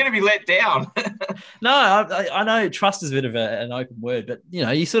you're going to be let down. No, I know trust is a bit of an open word, but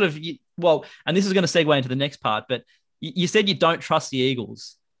you sort of and this is going to segue into the next part. But you said you don't trust the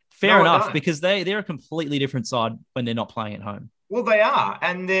Eagles. Fair enough, because they're a completely different side when they're not playing at home. Well, they are,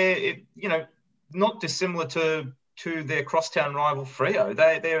 and they're not dissimilar to their crosstown rival Freo.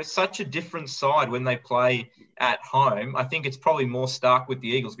 They're such a different side when they play at home. I think it's probably more stark with the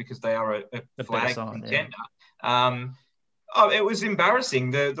Eagles because they are a flag contender. Yeah. It was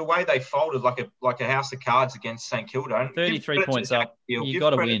embarrassing the way they folded like a house of cards against St Kilda. 33 points up. You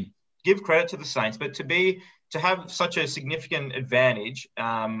got to win. Give credit to the Saints, but to have such a significant advantage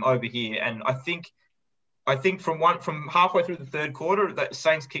over here, and I think from halfway through the third quarter, that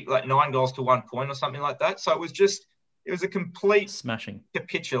Saints kicked like 9 goals to 1 point or something like that. So it was a complete smashing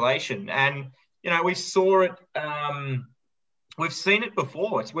capitulation. And, we saw it. We've seen it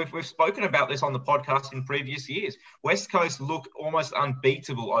before. We've spoken about this on the podcast in previous years. West Coast look almost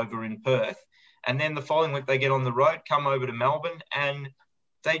unbeatable over in Perth. And then the following week they get on the road, come over to Melbourne, and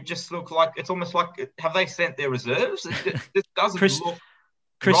they just look like, it's almost like, have they sent their reserves? It doesn't look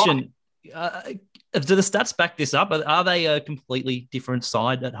Christian, right. Do the stats back this up? Are they a completely different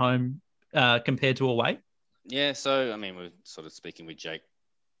side at home compared to away? Yeah, so, I mean, we're sort of speaking with Jake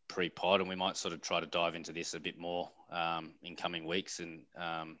pre-pod, and we might sort of try to dive into this a bit more in coming weeks and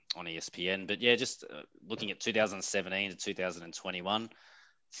on ESPN. But yeah, just looking at 2017 to 2021,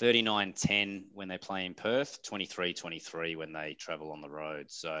 39-10 when they play in Perth, 23-23 when they travel on the road.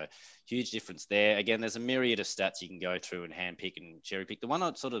 So huge difference there. Again, there's a myriad of stats you can go through and handpick and cherry pick. The one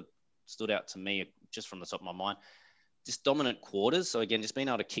that sort of stood out to me just from the top of my mind, just dominant quarters. So again, just being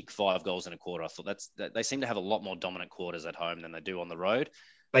able to kick 5 goals in a quarter. I thought they seem to have a lot more dominant quarters at home than they do on the road.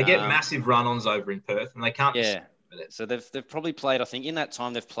 They get massive run-ons over in Perth, and they can't. Yeah. So they've probably played, I think in that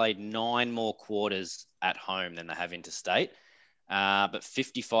time, they've played 9 more quarters at home than they have interstate. But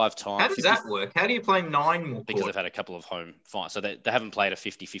 55 times. How does that work? How do you play 9 more quarters? Because they've had a couple of home fights. So they haven't played a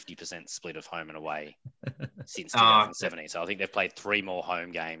 50% split of home and away since 2017. So I think they've played 3 more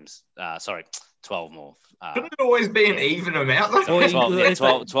home games. 12 more. Shouldn't it always be an even amount? Like 12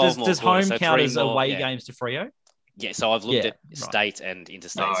 more. Does home count as away games to Freo? Yeah, so I've looked at state and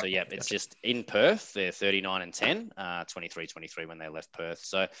interstate. So, yeah, it's just in Perth, they're 39-10, 23-23 when they left Perth.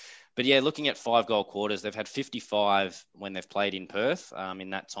 So, but yeah, looking at 5-goal quarters, they've had 55 when they've played in Perth in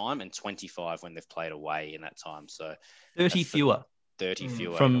that time and 25 when they've played away in that time. So 30 fewer. 30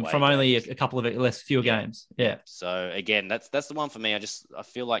 fewer from only a couple of fewer games. Yeah. So again, that's the one for me. I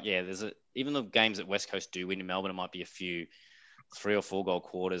feel like even the games that West Coast do win in Melbourne, it might be a few 3 or 4 goal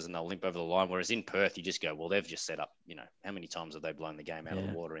quarters and they'll limp over the line. Whereas in Perth, you just go, well, they've just set up, how many times have they blown the game out of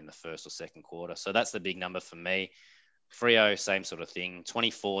the water in the first or second quarter? So that's the big number for me. Freo, same sort of thing,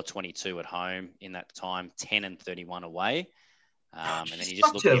 24-22 at home in that time, 10-31 away. And then you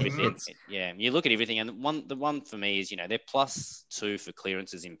just look at everything. Yeah, you look at everything. And the one for me is, they're +2 for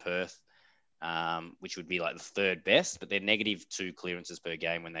clearances in Perth, which would be like the 3rd best, but they're -2 clearances per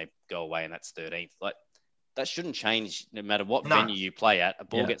game when they go away, and that's 13th. Like, that shouldn't change no matter what venue you play at. A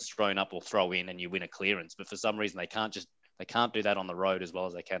ball gets thrown up or throw in and you win a clearance. But for some reason, they can't do that on the road as well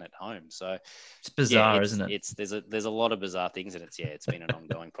as they can at home. So it's bizarre, isn't it? There's a lot of bizarre things, and it's been an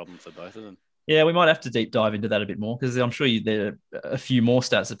ongoing problem for both of them. Yeah, we might have to deep dive into that a bit more because I'm sure there are a few more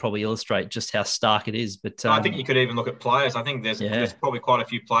stats that probably illustrate just how stark it is. But I think you could even look at players. I think there's probably quite a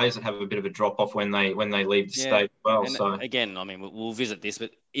few players that have a bit of a drop off when they leave the state as well. And so again, I mean, we'll visit this,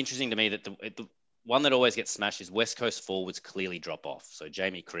 but interesting to me that the one that always gets smashed is West Coast forwards clearly drop off. So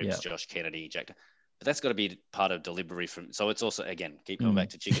Jamie Cripps, Josh Kennedy, Jack. But that's got to be part of delivery from. So it's also, again, keep going back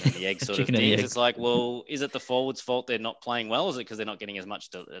to chicken and the egg sort of things. It's like, well, is it the forwards' fault they're not playing well? Is it because they're not getting as much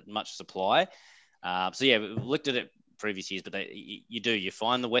supply? So yeah, we've looked at it previous years, but you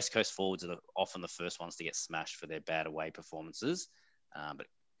find the West Coast forwards are often the first ones to get smashed for their bad away performances, but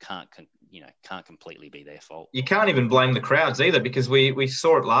can't completely be their fault. You can't even blame the crowds either because we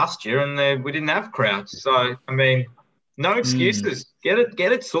saw it last year and we didn't have crowds. So I mean, no excuses. Get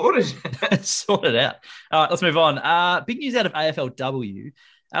it sorted. Sort it out. All right, let's move on. Big news out of AFLW.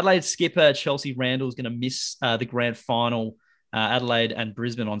 Adelaide skipper Chelsea Randall is going to miss the grand final. Adelaide and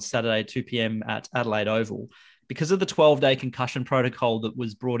Brisbane on Saturday, 2 p.m. at Adelaide Oval. Because of the 12-day concussion protocol that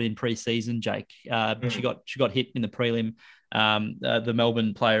was brought in pre-season, Jake, she got hit in the prelim. The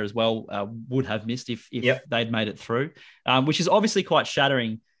Melbourne player as well would have missed if they'd made it through, which is obviously quite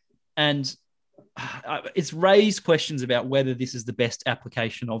shattering. And it's raised questions about whether this is the best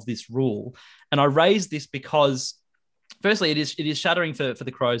application of this rule. And I raise this because firstly, it is shattering for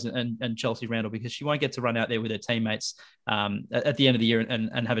the Crows and Chelsea Randall because she won't get to run out there with her teammates at the end of the year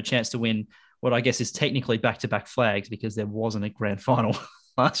and have a chance to win what I guess is technically back-to-back flags because there wasn't a grand final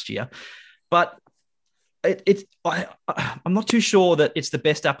last year. But I'm not too sure that it's the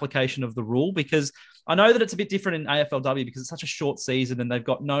best application of the rule because I know that it's a bit different in AFLW because it's such a short season and they've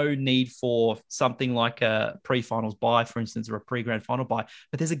got no need for something like a pre-finals bye, for instance, or a pre-grand final bye.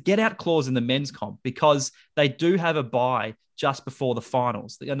 But there's a get-out clause in the men's comp because they do have a bye just before the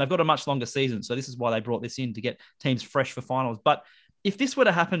finals. And they've got a much longer season. So this is why they brought this in to get teams fresh for finals. But if this were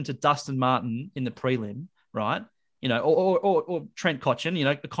to happen to Dustin Martin in the prelim, right, or Trent Cotchin,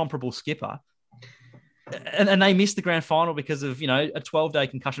 a comparable skipper, and they missed the grand final because of, a 12-day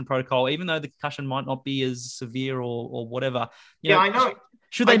concussion protocol, even though the concussion might not be as severe or whatever. I know.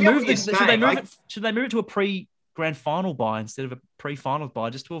 Should they move it to a pre-grand final bye instead of a pre-finals bye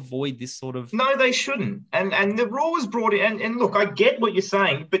just to avoid this sort of... No, they shouldn't. And the rule was brought in. And look, I get what you're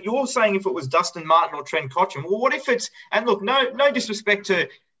saying, but you're saying if it was Dustin Martin or Trent Cotchin, well, what if it's... And look, no disrespect to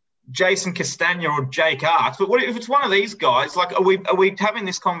Jason Castagna or Jake Arts, but what if it's one of these guys? Like, are we having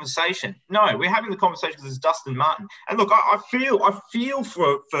this conversation? No, we're having the conversation because it's Dustin Martin. And look, I feel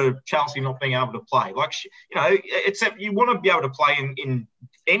for Chelsea not being able to play. Like, except you want to be able to play in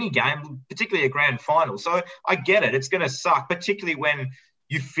any game, particularly a grand final. So I get it; it's going to suck, particularly when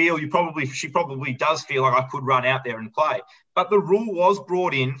she probably does feel like I could run out there and play. But the rule was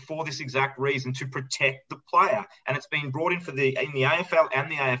brought in for this exact reason, to protect the player. And it's been brought in in the AFL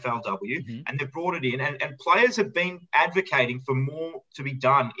and the AFLW, and they've brought it in. And players have been advocating for more to be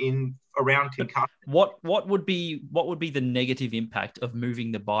done around concussion. What would be the negative impact of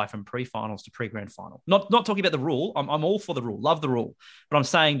moving the bye from pre-finals to pre-grand final? Not talking about the rule. I'm all for the rule, love the rule. But I'm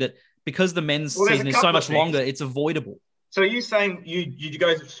saying that because the men's season is so much longer, it's avoidable. So are you saying you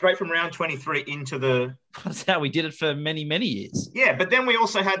go straight from round 23 into the... That's how we did it for many, many years. Yeah, but then we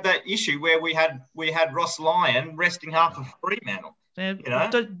also had that issue where we had Ross Lyon resting half of Fremantle. Yeah,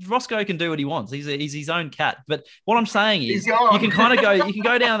 Roscoe can do what he wants. He's his own cat. But what I'm saying is, you can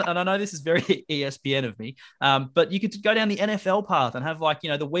go down, and I know this is very ESPN of me, but you could go down the NFL path and have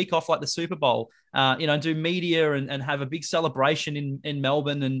the week off like the Super Bowl, do media and have a big celebration in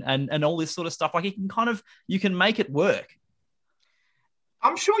Melbourne and all this sort of stuff. Like you can make it work.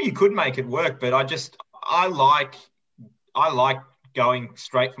 I'm sure you could make it work, but I like going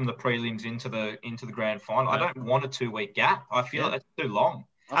straight from the prelims into the grand final. I don't want a 2-week gap. I feel like that's too long.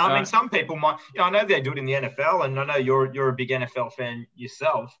 I mean, some people might, I know they do it in the NFL, and I know you're a big NFL fan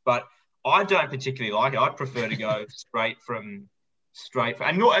yourself, but I don't particularly like it. I'd prefer to go straight from.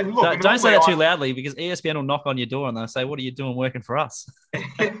 And look, don't say that too loudly, because ESPN will knock on your door and they'll say, "What are you doing working for us?"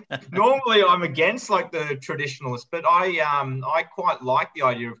 Normally, I'm against like the traditionalists, but I quite like the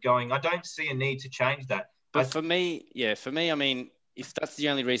idea of going. I don't see a need to change that. But for me, I mean, if that's the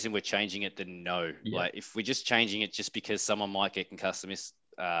only reason we're changing it, then no. Yeah. Like if we're just changing it just because someone might get concussed and miss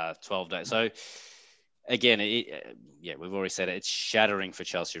 12 days. So again, we've already said it. It's shattering for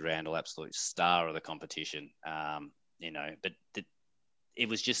Chelsea Randall, absolute star of the competition. But it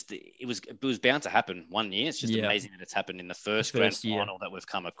was bound to happen one year. It's just amazing that it's happened in the first grand final that we've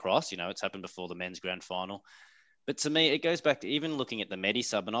come across. It's happened before the men's grand final. But to me, it goes back to even looking at the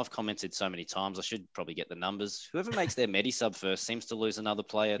Medi-sub, and I've commented so many times, I should probably get the numbers. Whoever makes their Medi-sub first seems to lose another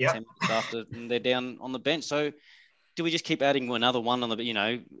player 10 minutes after, and they're down on the bench. So do we just keep adding another one on the,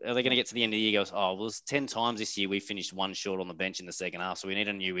 are they going to get to the end of the year? Goes, well, it's 10 times this year we finished one short on the bench in the second half, so we need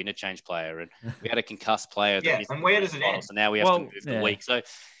a new interchange player, and we had a concussed player. And where does it end? So now we have to move the week. So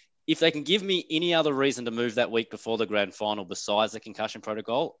if they can give me any other reason to move that week before the grand final besides the concussion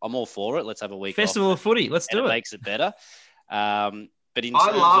protocol, I'm all for it. Let's have a week Festival off. of footy. Let's do it. It makes it better. But in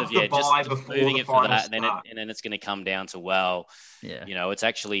terms of just moving it for that, and then it's going to come down to it's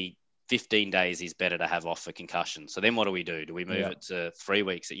actually 15 days is better to have off for concussion. So then what do we do? Do we move it to 3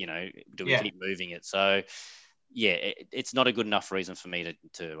 weeks? Do we keep moving it? So it's not a good enough reason for me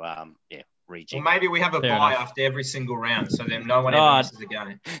to rejig. Well, maybe we have a bye after every single round, so then no one ever misses a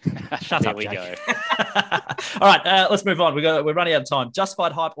game. Shut up, we go. All right, let's move on. We're running out of time.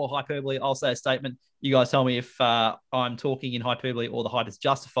 Justified hype or hyperbole? I'll say a statement. You guys tell me if I'm talking in hyperbole or the hype is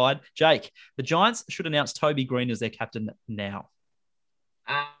justified. Jake, the Giants should announce Toby Green as their captain now.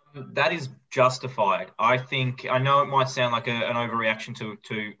 That is justified. I know it might sound like an overreaction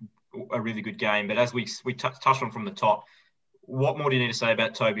to a really good game, but as we touched on from the top, what more do you need to say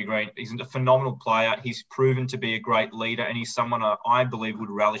about Toby Green? He's a phenomenal player. He's proven to be a great leader, and he's someone I believe would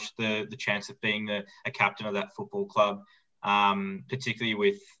relish the chance of being a captain of that football club, particularly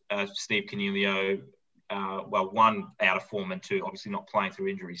with Steve Cornelio, one, out of form, and two, obviously not playing through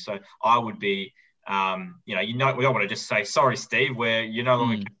injury. So I would be, we don't want to just say, sorry, Steve, we're no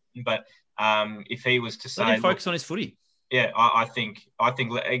longer captain, but if he was to say... Let him focus on his footy. Yeah, I think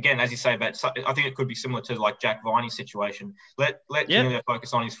again, as you say, I think it could be similar to like Jack Viney's situation. Let Cornelio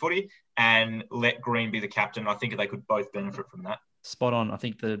focus on his footy and let Green be the captain. I think they could both benefit from that. Spot on. I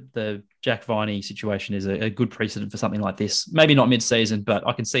think the Jack Viney situation is a good precedent for something like this. Maybe not mid-season, but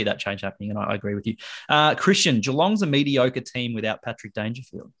I can see that change happening, and I agree with you. Christian, Geelong's a mediocre team without Patrick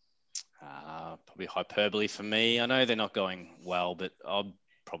Dangerfield. Probably hyperbole for me. I know they're not going well, but I'm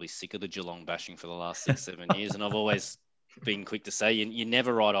probably sick of the Geelong bashing for the last 6-7 years, and I've always been quick to say you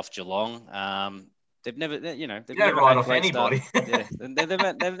never write off Geelong. They've never write off anybody.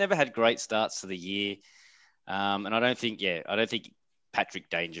 They've never had great starts to the year, and I don't think Patrick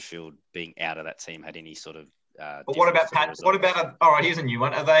Dangerfield being out of that team had any sort of. But what about Pat? What about? All right, here's a new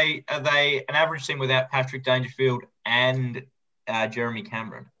one. Are they an average team without Patrick Dangerfield and Jeremy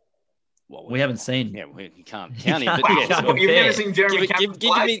Cameron? Well, we haven't seen. Yeah, you can't count him. But you've never seen Jeremy Cameron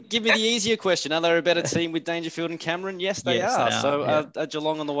play? Give me the easier question. Are they a better team with Dangerfield and Cameron? Yes, they are. So are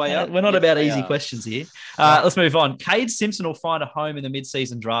Geelong on the way up? We're not about easy questions here. Let's move on. Cade Simpson will find a home in the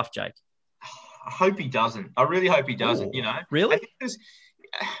mid-season draft, Jake. I hope he doesn't. I really hope he doesn't. Ooh, really?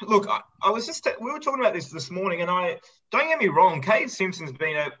 Look, we were talking about this morning, and don't get me wrong, Cade Simpson's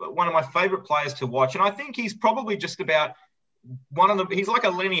been one of my favourite players to watch, and I think he's probably just about he's like a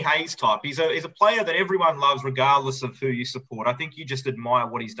Lenny Hayes type. He's a player that everyone loves regardless of who you support. I think you just admire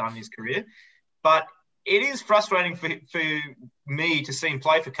what he's done in his career. But it is frustrating for me to see him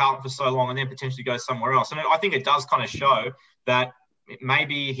play for Carlton for so long and then potentially go somewhere else. And I think it does kind of show that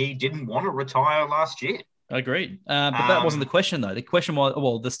maybe he didn't want to retire last year. Agreed. But that wasn't the question, though. The question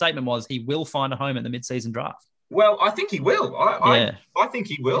was, the statement was he will find a home at the mid-season draft. Well, I think he will. I think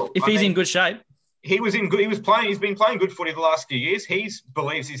he will. If he's in good shape. He's been playing good footy the last few years. He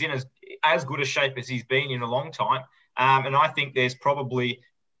believes he's in as good a shape as he's been in a long time. And I think there's probably,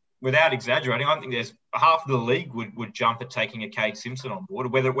 without exaggerating, I think there's half of the league would jump at taking a Cade Simpson on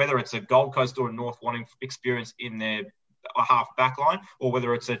board, whether it's a Gold Coast or a North wanting experience in their half back line, or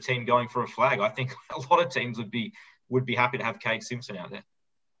whether it's a team going for a flag. I think a lot of teams would be happy to have Cade Simpson out there.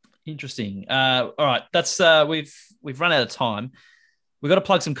 Interesting. All right, that's we've run out of time. We've got to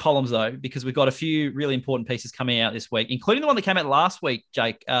plug some columns, though, because we've got a few really important pieces coming out this week, including the one that came out last week,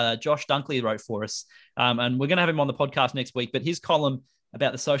 Jake. Josh Dunkley wrote for us, and we're going to have him on the podcast next week. But his column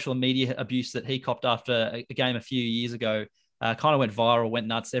about the social media abuse that he copped after a game a few years ago kind of went viral, went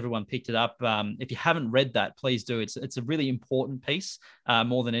nuts. Everyone picked it up. If you haven't read that, please do. It's a really important piece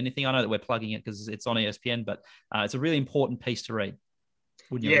more than anything. I know that we're plugging it because it's on ESPN, but it's a really important piece to read.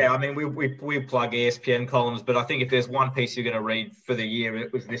 Yeah, I mean, we plug ESPN columns, but I think if there's one piece you're going to read for the year,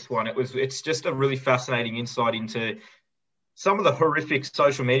 it was this one. It's just a really fascinating insight into some of the horrific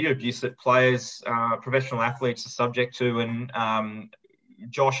social media abuse that players, professional athletes are subject to. And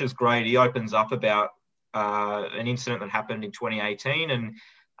Josh is great. He opens up about an incident that happened in 2018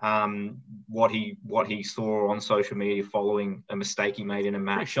 and what he saw on social media following a mistake he made in a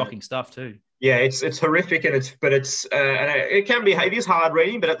match. Pretty shocking stuff too. Yeah, it's horrific, and it can be. It is hard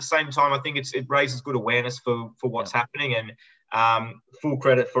reading, but at the same time, I think it raises good awareness for what's happening, and full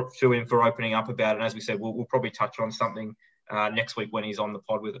credit to him for opening up about it. And as we said, we'll probably touch on something next week when he's on the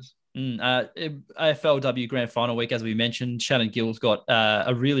pod with us. AFLW Grand Final week, as we mentioned, Shannon Gill's got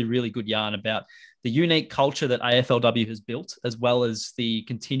a really, really good yarn about the unique culture that AFLW has built, as well as the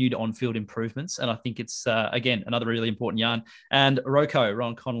continued on-field improvements. And I think it's, again, another really important yarn. And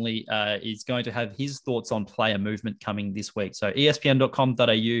Ron Connolly, is going to have his thoughts on player movement coming this week. So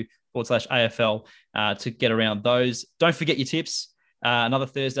espn.com.au/AFL to get around those. Don't forget your tips. Another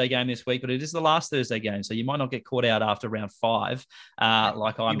Thursday game this week, but it is the last Thursday game, so you might not get caught out after round 5.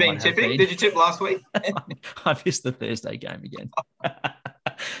 Like I might have tipping? Did you tip last week? I missed the Thursday game again.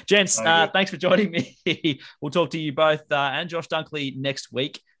 Gents, thanks for joining me. We'll talk to you both and Josh Dunkley next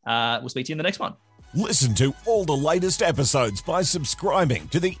week. We'll speak to you in the next one. Listen to all the latest episodes by subscribing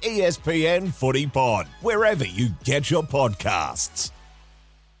to the ESPN Footy Pod, wherever you get your podcasts.